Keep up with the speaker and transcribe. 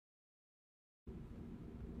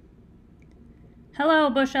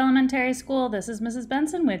Hello, Bush Elementary School. This is Mrs.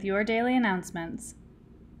 Benson with your daily announcements.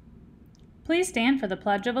 Please stand for the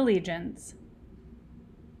Pledge of Allegiance.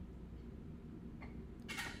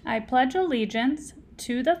 I pledge allegiance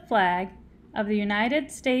to the flag of the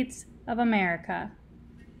United States of America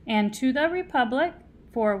and to the republic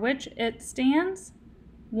for which it stands,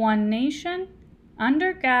 one nation,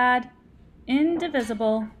 under God,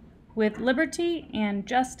 indivisible, with liberty and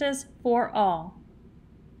justice for all.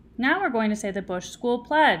 Now we're going to say the Bush School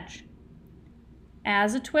Pledge.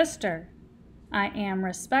 As a twister, I am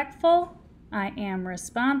respectful, I am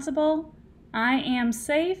responsible, I am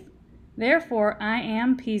safe, therefore I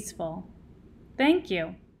am peaceful. Thank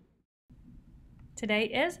you. Today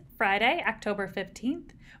is Friday, October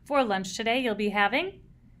 15th. For lunch today, you'll be having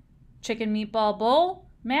chicken meatball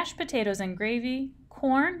bowl, mashed potatoes and gravy,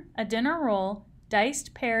 corn, a dinner roll,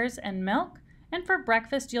 diced pears and milk, and for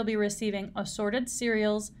breakfast, you'll be receiving assorted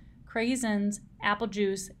cereals, craisins, apple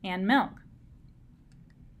juice, and milk.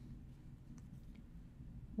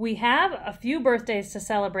 We have a few birthdays to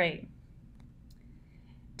celebrate.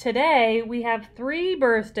 Today, we have 3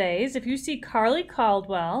 birthdays. If you see Carly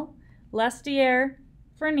Caldwell, Lestier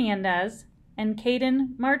Fernandez, and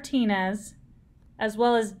Caden Martinez, as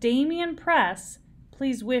well as Damian Press,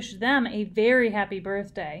 please wish them a very happy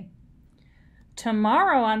birthday.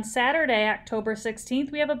 Tomorrow on Saturday, October 16th,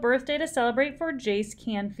 we have a birthday to celebrate for Jace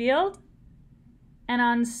Canfield. And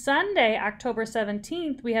on Sunday, October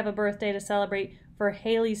 17th, we have a birthday to celebrate for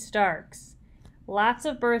Haley Starks. Lots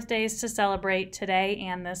of birthdays to celebrate today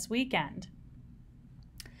and this weekend.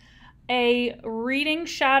 A reading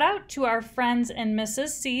shout out to our friends in Mrs.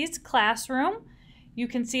 C's classroom. You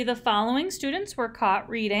can see the following students were caught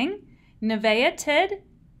reading: Nevaeh Tidd,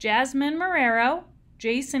 Jasmine Marrero,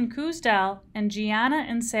 Jason Kuzdell, and Gianna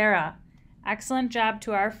and Sarah. Excellent job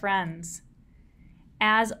to our friends.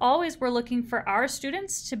 As always, we're looking for our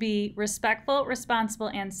students to be respectful, responsible,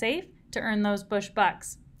 and safe to earn those Bush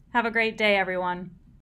Bucks. Have a great day, everyone.